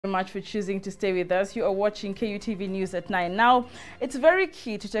Very much for choosing to stay with us. You are watching KUTV News at 9. Now, it's very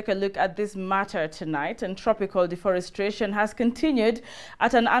key to take a look at this matter tonight, and tropical deforestation has continued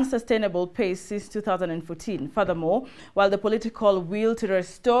at an unsustainable pace since 2014. Furthermore, while the political will to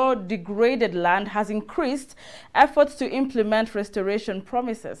restore degraded land has increased, efforts to implement restoration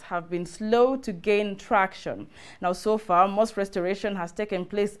promises have been slow to gain traction. Now, so far, most restoration has taken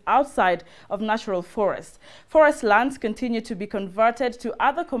place outside of natural forests. Forest lands continue to be converted to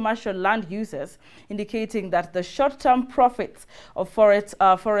other commercial land uses, indicating that the short-term profits of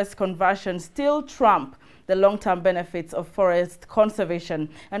forest conversion still trump the long-term benefits of forest conservation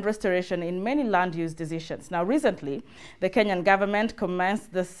and restoration in many land use decisions. Now, recently, the Kenyan government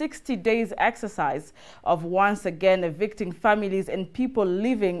commenced the 60 days exercise of once again evicting families and people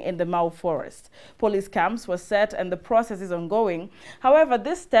living in the Mau forest. Police camps were set and the process is ongoing. However,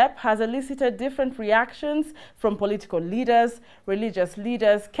 this step has elicited different reactions from political leaders, religious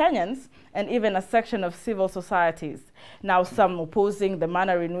leaders, Kenyans, and even a section of civil societies. Now, some opposing the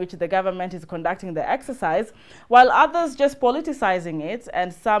manner in which the government is conducting the exercise, while others just politicizing it,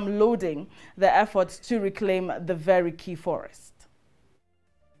 and some lauding the efforts to reclaim the very key forest.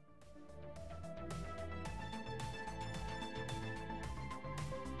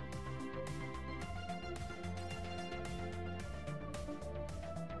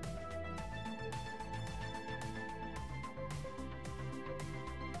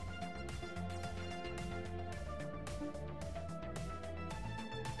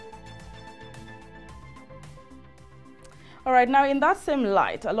 All right, now in that same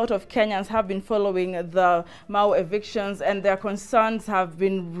light, a lot of Kenyans have been following the Mau evictions, and their concerns have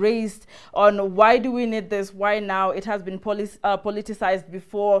been raised on why do we need this, why now, it has been politicized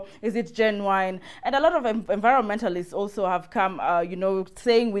before, is it genuine? And a lot of environmentalists also have come,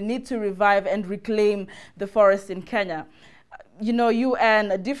 saying we need to revive and reclaim the forest in Kenya. You know,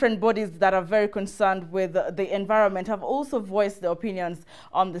 UN, different bodies that are very concerned with the environment have also voiced their opinions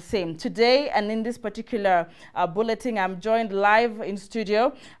on the same. Today, and in this particular bulletin, I'm joined live in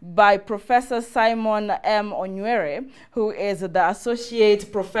studio by Professor Simon Onywere, who is the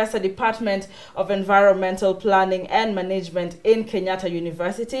Associate Professor, Department of Environmental Planning and Management in Kenyatta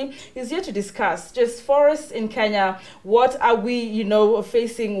University. He's here to discuss just forests in Kenya. What are we,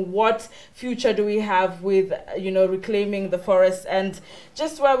 facing? What future do we have with, reclaiming the forest? And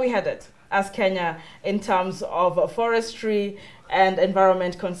just where we headed as Kenya in terms of forestry and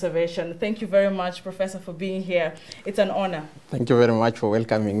environment conservation. Thank you very much, Professor, for being here. It's an honor. Thank you very much for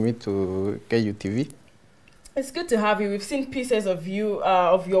welcoming me to KUTV. It's good to have you. We've seen pieces of you,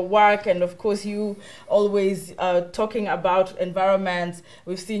 of your work, and of course you always talking about environment.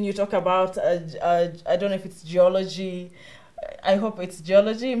 We've seen you talk about, I don't know if it's geology. I hope it's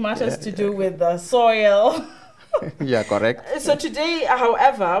geology, matters to do with the soil. Yeah, correct. So today,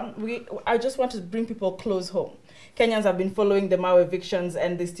 however, I just want to bring people close home. Kenyans have been following the Mau evictions,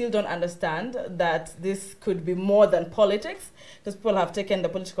 and they still don't understand that this could be more than politics, because people have taken the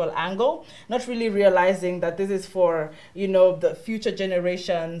political angle, not really realizing that this is for, the future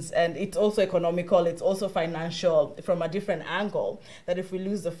generations, and it's also economical, it's also financial from a different angle, that if we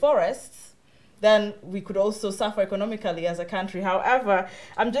lose the forests, then we could also suffer economically as a country. However,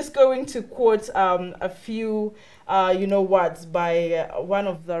 I'm just going to quote a few, words by one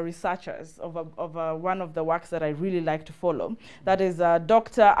of the researchers of one of the works that I really like to follow. That is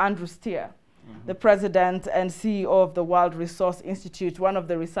Dr. Andrew Steer, the president and CEO of the World Resource Institute, one of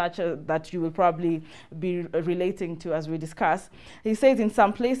the researchers that you will probably be relating to as we discuss. He says in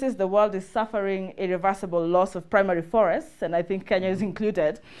some places the world is suffering irreversible loss of primary forests, and I think Kenya is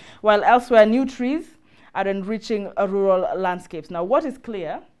included, while elsewhere new trees are enriching rural landscapes. Now, what is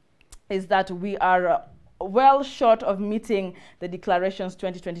clear is that we are well short of meeting the declaration's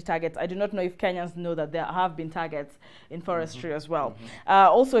 2020 targets. I do not know if Kenyans know that there have been targets in forestry as well.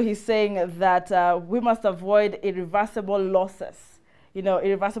 Also, he's saying that we must avoid irreversible losses,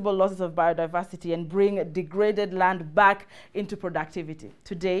 irreversible losses of biodiversity, and bring degraded land back into productivity.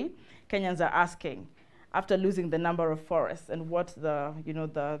 Today, Kenyans are asking, after losing the number of forests and what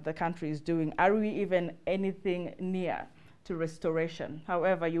the country is doing, are we even anything near to restoration?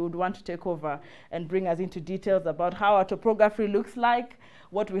 However, you would want to take over and bring us into details about how our topography looks like,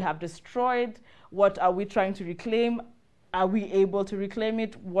 what we have destroyed, what are we trying to reclaim, are we able to reclaim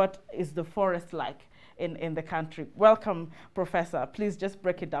it, what is the forest like in the country. Welcome, Professor. Please just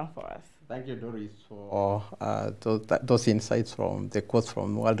break it down for us. Thank you, Doris, for those insights from the quotes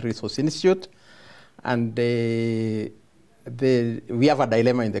from World Resource Institute. And we have a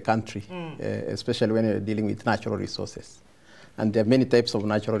dilemma in the country, especially when you're dealing with natural resources. And there are many types of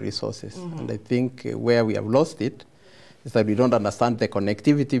natural resources. And I think where we have lost it is that we don't understand the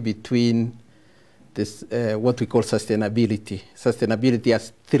connectivity between this, what we call sustainability. Sustainability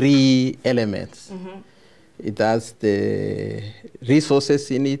has 3 elements. It has the resources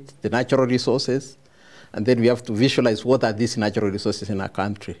in it, the natural resources, and then we have to visualize what are these natural resources in our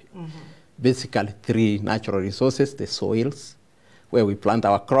country. Basically 3 natural resources: the soils, where we plant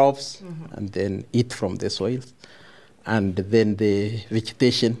our crops and then eat from the soils, and then the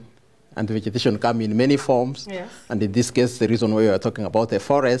vegetation. And the vegetation comes in many forms. And in this case, the reason why we are talking about a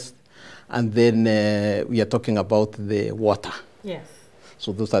forest, and then we are talking about the water.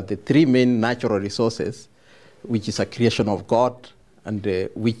 So those are the 3 main natural resources, which is a creation of God, and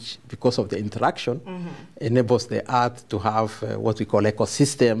which, because of the interaction, enables the earth to have what we call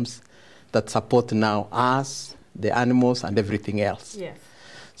ecosystems that support now us, the animals, and everything else.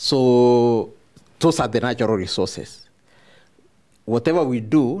 So those are the natural resources. Whatever we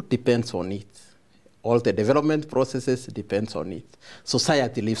do depends on it. All the development processes depends on it.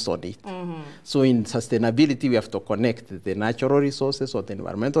 Society lives on it. So in sustainability, we have to connect the natural resources or the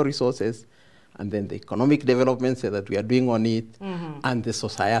environmental resources, and then the economic developments that we are doing on it, and the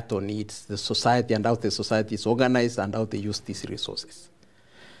societal needs, the society and how the society is organized and how they use these resources.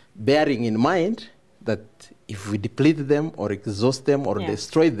 Bearing in mind that if we deplete them or exhaust them or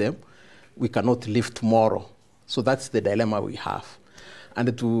destroy them, we cannot live tomorrow. So that's the dilemma we have.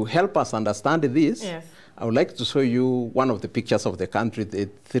 And to help us understand this, I would like to show you one of the pictures of the country, the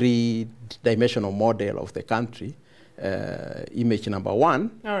 3-dimensional model of the country, image number 1,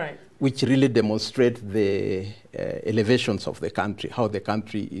 which really demonstrates the elevations of the country, how the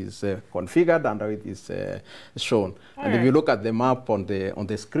country is configured and how it is shown. And if you look at the map on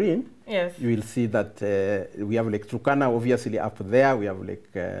the screen, you will see that we have Lake Turkana, obviously up there, we have Lake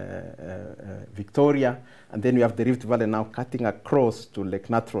Victoria, and then we have the Rift Valley now cutting across to Lake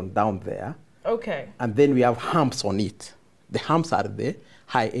Natron down there. And then we have humps on it. The humps are the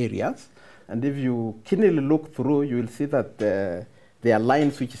high areas. And if you keenly look through, you will see that there are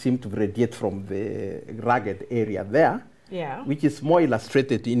lines which seem to radiate from the rugged area there, which is more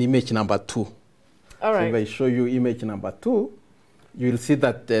illustrated in image number 2. So if I show you image number 2, you will see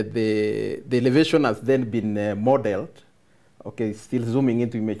that the elevation has then been modeled. Still zooming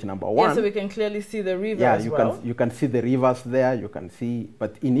into image number 1. So we can clearly see the river as well. You can see the rivers there, you can see,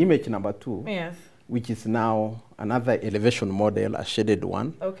 but in image number 2, which is now another elevation model, a shaded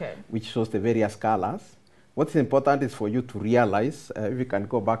one, which shows the various colors. What's important is for you to realize, if you can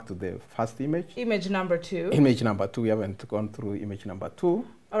go back to the first image. Image number 2. Image number 2, we haven't gone through image number 2.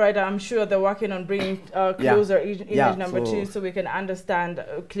 All right, I'm sure they're working on bringing closer image number 2 so we can understand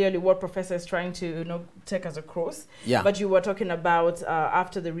clearly what Professor is trying to take us across. But you were talking about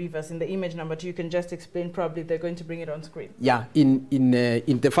after the rivers in the image number 2. You can just explain, probably they're going to bring it on screen.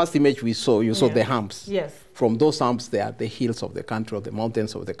 In the first image we saw, you saw the humps. From those humps, there are the hills of the country or the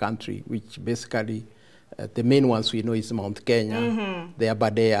mountains of the country, which basically the main ones we know is Mount Kenya, the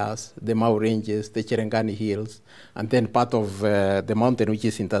Aberdares, the Mau Ranges, the Cherengani Hills, and then part of the mountain which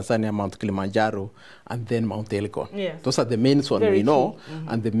is in Tanzania, Mount Kilimanjaro, and then Mount Elgon. Those are the main ones we know,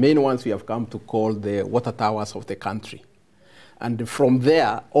 and the main ones we have come to call the water towers of the country. And from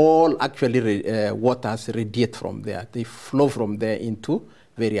there, all actually waters radiate from there. They flow from there into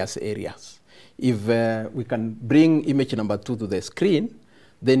various areas. If we can bring image number 2 to the screen,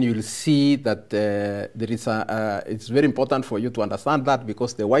 then you'll see that there is it's very important for you to understand that,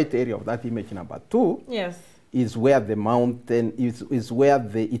 because the white area of that image number 2 is where the mountain is where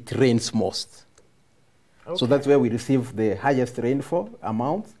it rains most. So that's where we receive the highest rainfall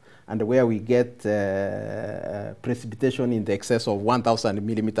amounts and where we get precipitation in the excess of 1,000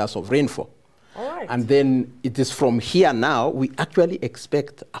 millimeters of rainfall. And then it is from here now we actually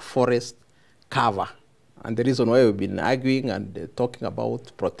expect a forest cover. And the reason why we've been arguing and talking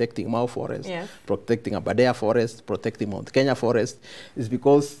about protecting Mau Forest, protecting Aberdare Forest, protecting Mount Kenya Forest, is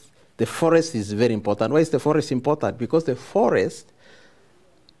because the forest is very important. Why is the forest important? Because the forest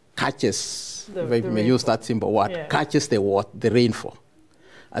catches, if I may use that simple word, catches the rainfall.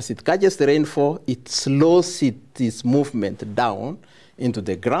 As it catches the rainfall, it slows its movement down into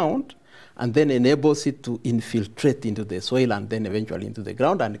the ground and then enables it to infiltrate into the soil and then eventually into the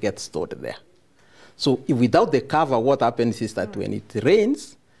ground and get stored there. So without the cover, what happens is that when it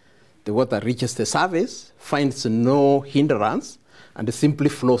rains, the water reaches the surface, finds no hindrance, and simply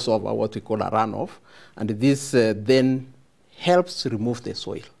flows over, what we call a runoff. And this then helps remove the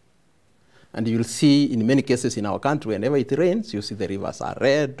soil. And you'll see in many cases in our country, whenever it rains, you see the rivers are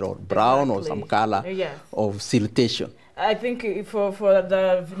red or brown or some color of siltation. I think for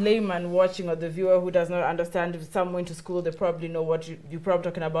the layman watching or the viewer who does not understand, if someone went to school, they probably know what you're probably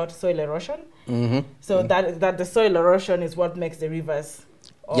talking about, soil erosion. So that the soil erosion is what makes the rivers.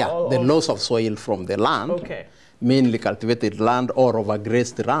 The loss of soil from the land, mainly cultivated land or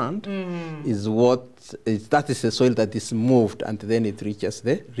overgrazed land, is that is the soil that is moved and then it reaches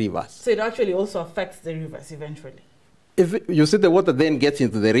the rivers. So it actually also affects the rivers eventually. If you see the water then gets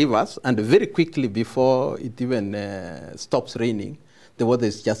into the rivers, and very quickly before it even stops raining, the water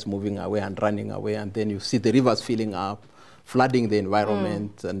is just moving away and running away, and then you see the rivers filling up, flooding the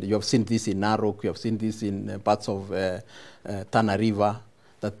environment. And you have seen this in Narok, you have seen this in parts of Tana River,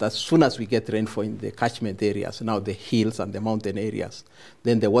 that as soon as we get rainfall in the catchment areas, now the hills and the mountain areas,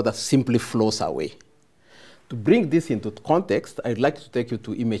 then the water simply flows away. To bring this into context, I'd like to take you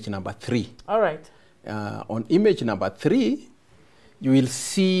to image number 3. All right. On image number 3, you will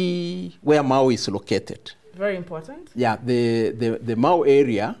see where Mau is located. Very important. Yeah, the Mau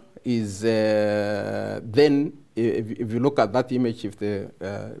area is then, if you look at that image, if the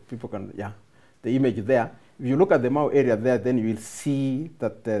people can, the image there, if you look at the Mau area there, then you will see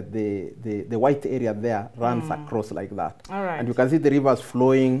that the white area there runs across like that. All right. And you can see the rivers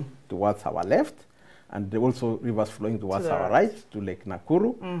flowing towards our left, and also rivers flowing towards our right to Lake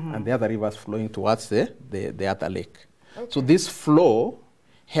Nakuru, and the other rivers flowing towards the other lake. So this flow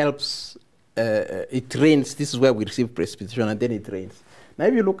helps, it rains, this is where we receive precipitation, and then it rains. Now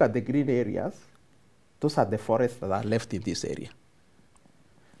if you look at the green areas, those are the forests that are left in this area.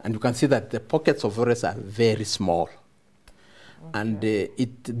 And you can see that the pockets of forest are very small. And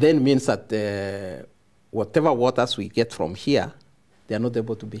it then means that whatever waters we get from here, they are not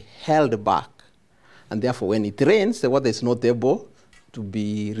able to be held back. And therefore, when it rains, the water is not able to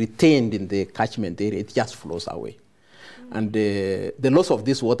be retained in the catchment area. It just flows away. And the loss of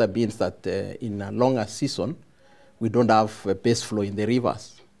this water means that in a longer season, we don't have a base flow in the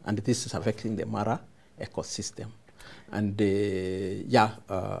rivers. And this is affecting the Mara ecosystem. And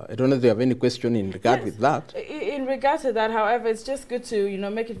I don't know if you have any question in regard with that. In regard to that, however, it's just good to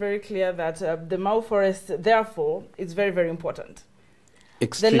make it very clear that the Mau forest, therefore, is very, very important.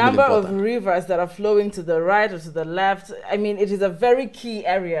 Extremely the number important. of rivers that are flowing to the right or to the left, I mean, it is a very key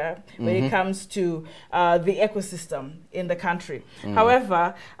area when it comes to the ecosystem in the country.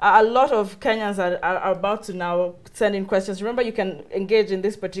 However, a lot of Kenyans are about to now send in questions. Remember, you can engage in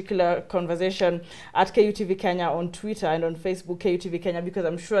this particular conversation at KUTV Kenya on Twitter and on Facebook, KUTV Kenya, because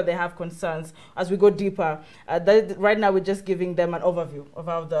I'm sure they have concerns as we go deeper. Right now, we're just giving them an overview of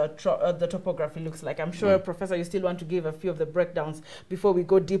how the topography looks like. I'm sure, Professor, you still want to give a few of the breakdowns before we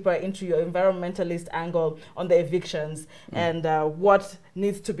go deeper into your environmentalist angle on the evictions and what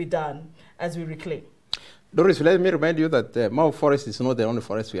needs to be done as we reclaim. Doris, let me remind you that Mau forest is not the only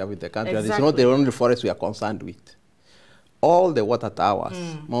forest we have in the country, and it's not the only forest we are concerned with. All the water towers,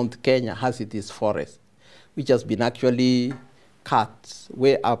 Mount Kenya has its forest, which has been actually cut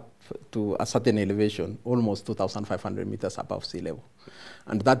way up to a certain elevation, almost 2,500 meters above sea level.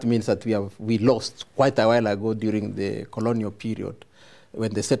 And that means that we lost quite a while ago during the colonial period.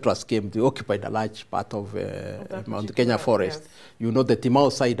 When the settlers came, they occupied a large part of Mount Kenya forest. Yes. You know, the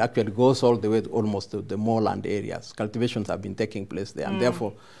Timau side actually goes all the way almost to the moorland areas. Cultivations have been taking place there, and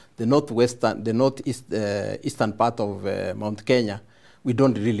therefore the eastern part of Mount Kenya, we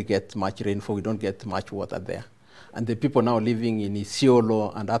don't really get much rainfall, we don't get much water there. And the people now living in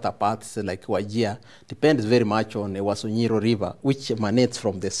Isiolo and other parts like Wajir depends very much on the Wasonyiro River, which emanates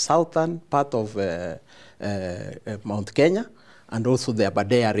from the southern part of Mount Kenya, and also the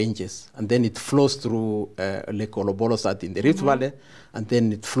Aberdare ranges. And then it flows through Lake Olobolosat in the Rift Valley, and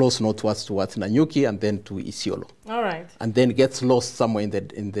then it flows northwards towards Nanyuki, and then to Isiolo. All right. And then gets lost somewhere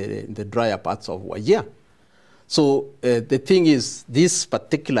in the drier parts of Wajir. So the thing is, this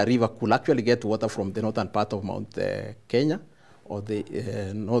particular river could actually get water from the northern part of Mount Kenya, or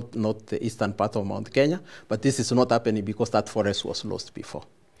the not the eastern part of Mount Kenya, but this is not happening because that forest was lost before.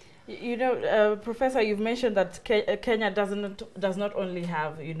 You know, Professor, you've mentioned that Kenya does not only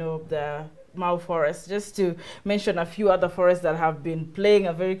have, the Mau forest. Just to mention a few other forests that have been playing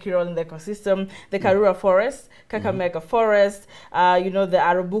a very key role in the ecosystem: the Karura forest, Kakamega forest, the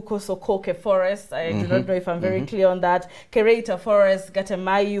Arabuko Sokoke forest. I do not know if I'm very clear on that. Kereita forest,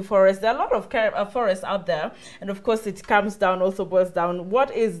 Gatemayu forest. There are a lot of forests out there, and of course, it boils down.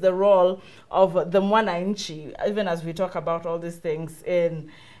 What is the role of the Mwananchi, even as we talk about all these things in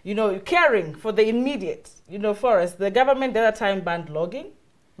caring for the immediate, forest? The government at that time banned logging.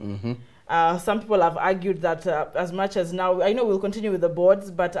 Some people have argued that as much as now, I know we'll continue with the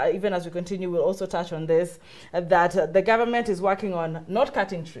boards, but even as we continue, we'll also touch on this, that the government is working on not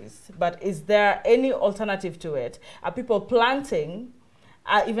cutting trees, but is there any alternative to it? Are people planting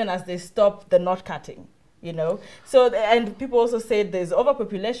even as they stop the not cutting? You know, so, and people also say there's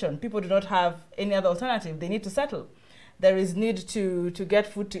overpopulation. People do not have any other alternative. They need to settle. There is need to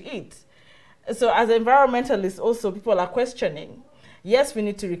get food to eat. So as environmentalists also, people are questioning, yes, we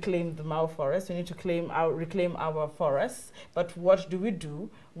need to reclaim the Mau forest. We need to reclaim our forests. But what do we do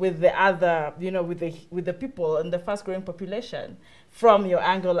with the other, you know, with the people and the fast-growing population? From your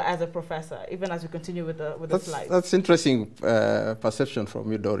angle as a professor, even as we continue with the slides. That's interesting perception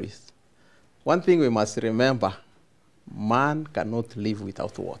from you, Doris. One thing we must remember, man cannot live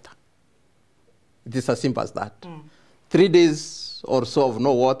without water. It is as simple as that. 3 days or so of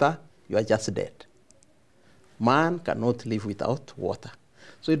no water, you are just dead. Man cannot live without water.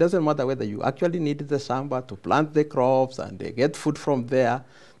 So it doesn't matter whether you actually need the samba to plant the crops and they get food from there.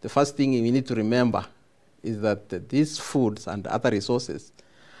 The first thing we need to remember is that these foods and other resources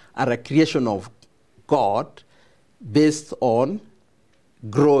are a creation of God based on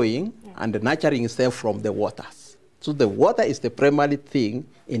growing and nurturing itself from the waters. So the water is the primary thing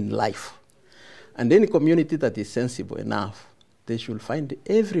in life. And any community that is sensible enough, they should find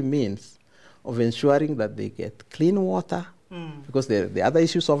every means of ensuring that they get clean water, because there are other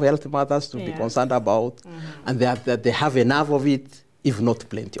issues of health matters to be concerned about, and that they have enough of it, if not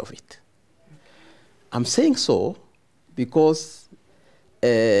plenty of it. I'm saying so because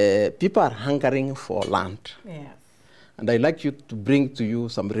people are hungering for land. And I'd like you to bring to you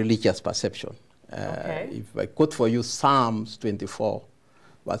some religious perception. If I quote for you Psalms 24,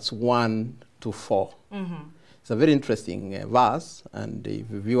 verse 1 to 4. It's a very interesting verse, and if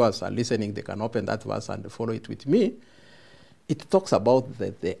viewers are listening, they can open that verse and follow it with me. It talks about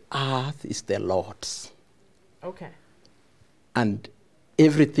that the earth is the Lord's. And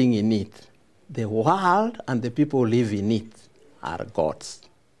everything in it, the world and the people who live in it, are God's.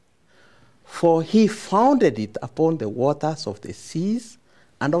 For he founded it upon the waters of the seas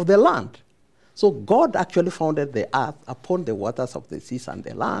and of the land. So God actually founded the earth upon the waters of the seas and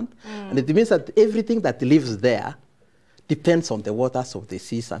the land. And it means that everything that lives there depends on the waters of the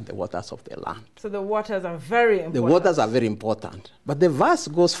seas and the waters of the land. So the waters are very important. The waters are very important. But the verse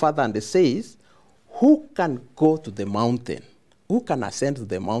goes further and it says, who can go to the mountain? Who can ascend to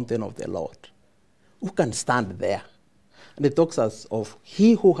the mountain of the Lord? Who can stand there? And it talks us of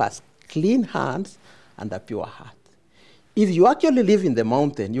he who has clean hands and a pure heart. If you actually live in the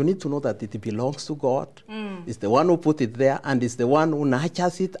mountain, you need to know that it belongs to God. It's the one who put it there, and it's the one who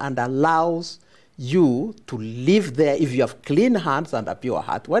nurtures it and allows you to live there if you have clean hands and a pure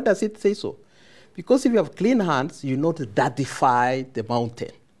heart. Why does it say so? Because if you have clean hands, you will not dirtify the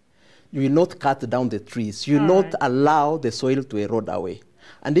mountain. You will not cut down the trees. You will not allow the soil to erode away.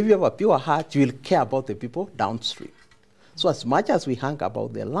 And if you have a pure heart, you will care about the people downstream. So as much as we hang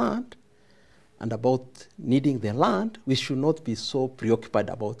about the land and about needing the land, we should not be so preoccupied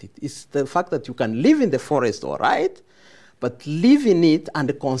about it. It's the fact that you can live in the forest, all right, but live in it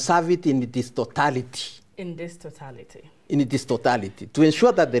and conserve it in its totality. In this totality. In its totality, to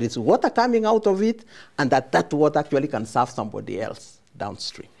ensure that there is water coming out of it and that that water actually can serve somebody else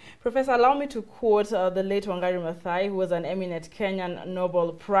downstream. Professor, allow me to quote the late Wangari Maathai, who was an eminent Kenyan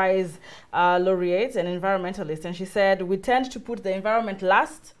Nobel Prize laureate and environmentalist. And she said, we tend to put the environment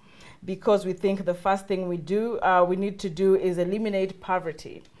last because we think the first thing we need to do is eliminate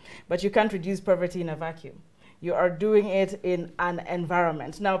poverty. But you can't reduce poverty in a vacuum. You are doing it in an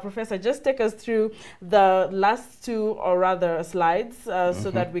environment. Now, Professor, just take us through the last two, or rather slides, so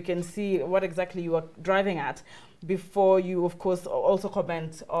that we can see what exactly you are driving at, before you, of course, also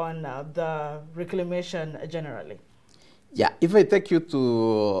comment on the reclamation generally. Yeah, if I take you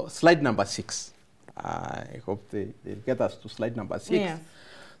to slide number 6, I hope they'll get us to slide number 6. Yeah.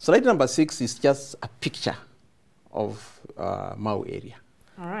 Slide number 6 is just a picture of Mau area.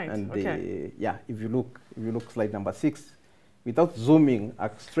 All right. And yeah, if you look slide number 6, without zooming,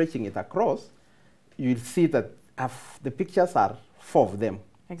 stretching it across, you'll see that the pictures are 4 of them.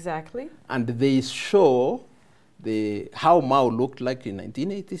 Exactly. And they show how Mau looked like in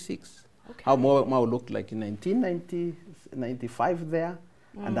 1986, how Mau looked like in 1995 there,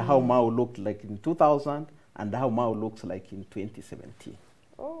 and how Mau looked like in 2000, and how Mau looks like in 2017.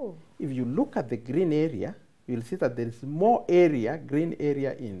 Oh. If you look at the green area, you'll see that there is more green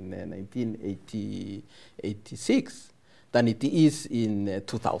area in 1986 than it is in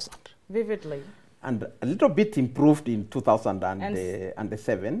 2000. Vividly. And a little bit improved in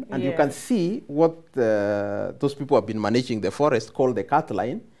 2007. And you can see what those people who have been managing the forest call the cut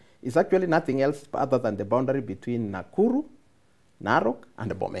line is actually nothing else other than the boundary between Nakuru, Narok,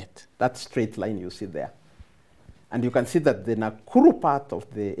 and Bomet. That straight line you see there. And you can see that the Nakuru part of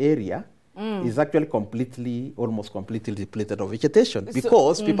the area is actually almost completely depleted of vegetation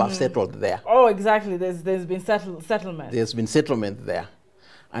because people have settled there. Oh, exactly. There's been settlement. There's been settlement there.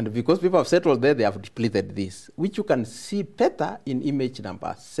 And because people have settled there, they have depleted this, which you can see better in image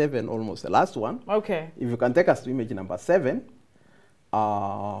number 7, almost the last one. Okay. If you can take us to image number 7,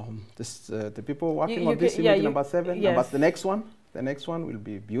 the people working on this image number 7, yes. the next one will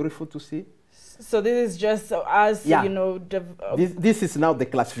be beautiful to see. So this is just as, you know... This is now the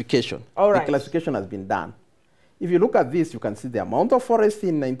classification. All right. The classification has been done. If you look at this, you can see the amount of forest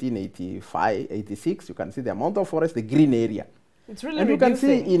in 1985, 86. You can see the amount of forest, the green area. It's really and reducing.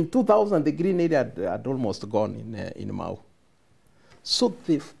 You can see in 2000, the green area had almost gone in Mau. So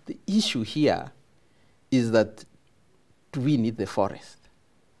the issue here is that do we need the forest?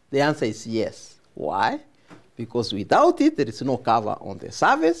 The answer is yes. Why? Because without it, there is no cover on the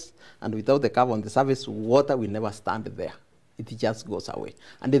surface, and without the cover on the surface, water will never stand there. It just goes away.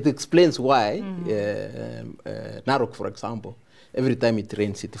 And it explains why Narok, for example, every time it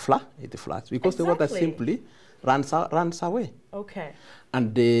rains, it floods, because the water simply runs away. Okay.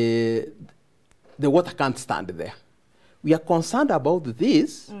 And the water can't stand there. We are concerned about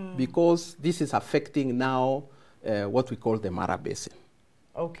this because this is affecting now what we call the Mara Basin.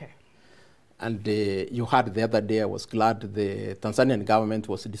 Okay. And you heard the other day, I was glad the Tanzanian government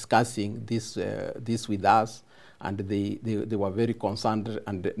was discussing this with us, and they were very concerned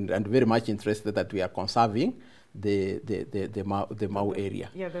and very much interested that we are conserving the Mau area.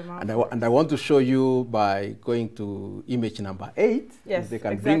 Yeah, the Mau and I want to show you by going to image number 8. Yes, if they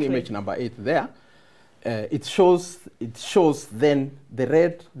can exactly. bring image number 8 there. It shows then the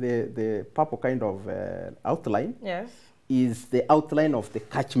red, the purple kind of outline. Yes. Is the outline of the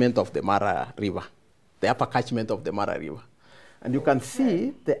catchment of the Mara River, the upper catchment of the Mara River. And you can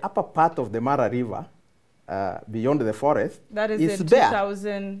see the upper part of the Mara River beyond the forest. That is in bare.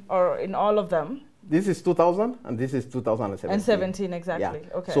 2000, or in all of them? This is 2000 and this is 2017. And 17, exactly.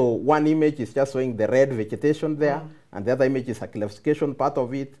 Yeah. Okay. So one image is just showing the red vegetation there, and the other image is a classification part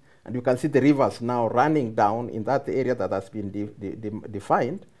of it. And you can see the rivers now running down in that area that has been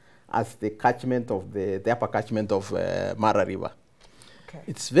defined as the catchment of the upper catchment of Mara River. Okay.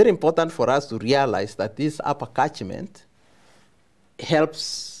 It's very important for us to realize that this upper catchment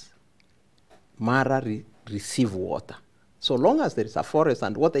helps Mara receive water. So long as there is a forest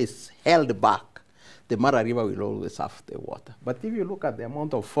and water is held back, the Mara River will always have the water. But if you look at the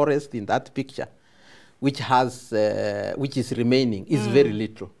amount of forest in that picture, which is remaining, is very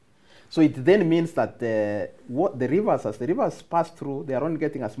little. So it then means that as the rivers pass through, they are only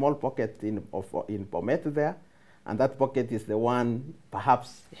getting a small pocket in Bomet there, and that pocket is the one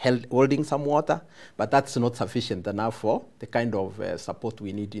perhaps holding some water, but that's not sufficient enough for the kind of support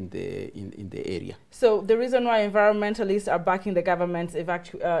we need in the area. So the reason why environmentalists are backing the government,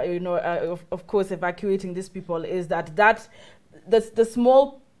 of course, evacuating these people, is that the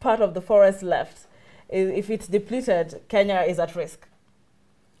small part of the forest left, if it's depleted, Kenya is at risk.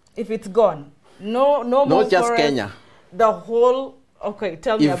 If it's gone, no more not just forest, Kenya. The whole. Okay,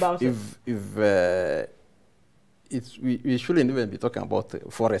 tell me about it. We shouldn't even be talking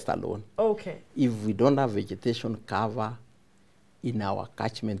about forest alone. Okay. If we don't have vegetation cover in our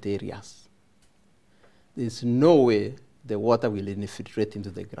catchment areas, there's no way the water will infiltrate into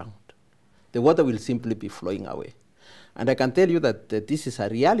the ground. The water will simply be flowing away. And I can tell you that this is a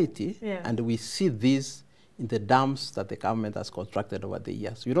reality, and we see this in the dams that the government has constructed over the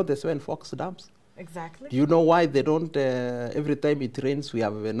years. You know the 7 Fox dams? Exactly. Do you know why they don't, every time it rains, we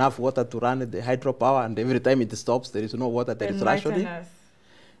have enough water to run the hydropower, and every time it stops, there is no water, there is rationing?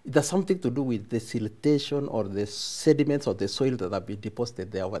 It has something to do with the siltation or the sediments or the soil that have been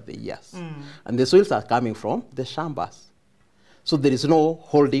deposited there over the years. And the soils are coming from the shambas. So there is no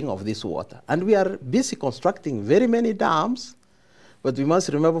holding of this water. And we are busy constructing very many dams, but we must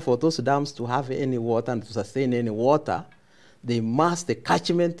remember, for those dams to have any water and to sustain any water, the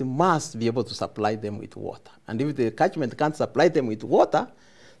catchment must be able to supply them with water. And if the catchment can't supply them with water,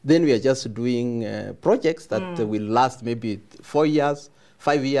 then we are just doing projects that will last maybe 4 years,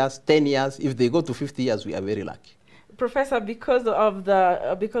 5 years, 10 years. If they go to 50 years, we are very lucky. Professor, because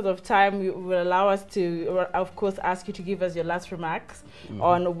of time, we will allow us to, of course, ask you to give us your last remarks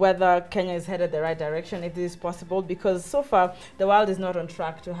on whether Kenya is headed the right direction, if this is possible, because so far the world is not on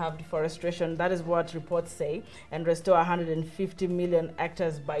track to have deforestation. That is what reports say, and restore 150 million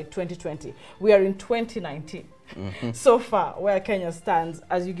hectares by 2020. We are in 2019. So far, where Kenya stands,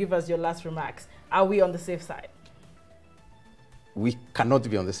 as you give us your last remarks, are we on the safe side? we cannot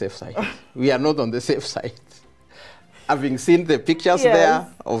be on the safe side. We are not on the safe side. Having seen the pictures there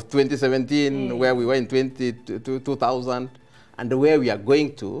of 2017, where we were in 2000, and where we are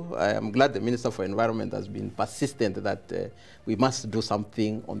going to, I am glad the Minister for Environment has been persistent that we must do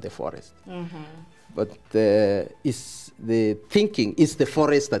something on the forest. But is the thinking is the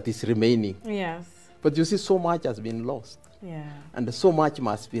forest that is remaining. Yes. But you see, so much has been lost. Yeah. And so much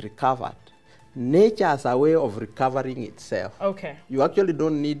must be recovered. Nature has a way of recovering itself. Okay. You actually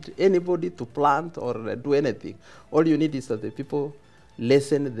don't need anybody to plant or do anything. All you need is that the people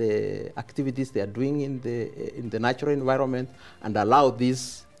lessen the activities they are doing in the natural environment and allow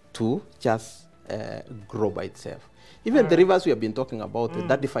this to just grow by itself. Even the rivers we have been talking about, the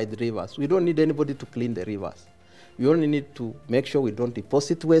dirtified rivers, we don't need anybody to clean the rivers. We only need to make sure we don't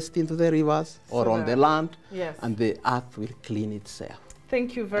deposit waste into the rivers or on the land, and the earth will clean itself.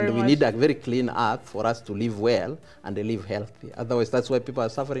 Thank you very much. And we need a very clean earth for us to live well and live healthy. Otherwise, that's why people are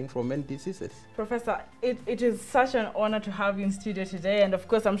suffering from many diseases. Professor, it is such an honor to have you in studio today. And of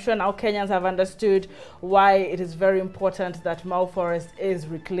course, I'm sure now Kenyans have understood why it is very important that Mau Forest is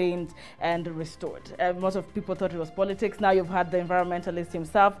reclaimed and restored. Most of people thought it was politics. Now you've had the environmentalist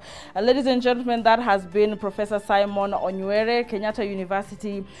himself. Ladies and gentlemen, that has been Professor Simon Onywere, Kenyatta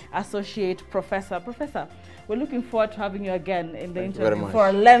University Associate Professor. Professor, we're looking forward to having you again in the interview for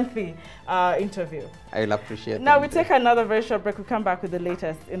a lengthy interview. I will appreciate it. Now we take another very short break. We'll come back with the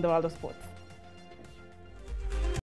latest in the world of sports.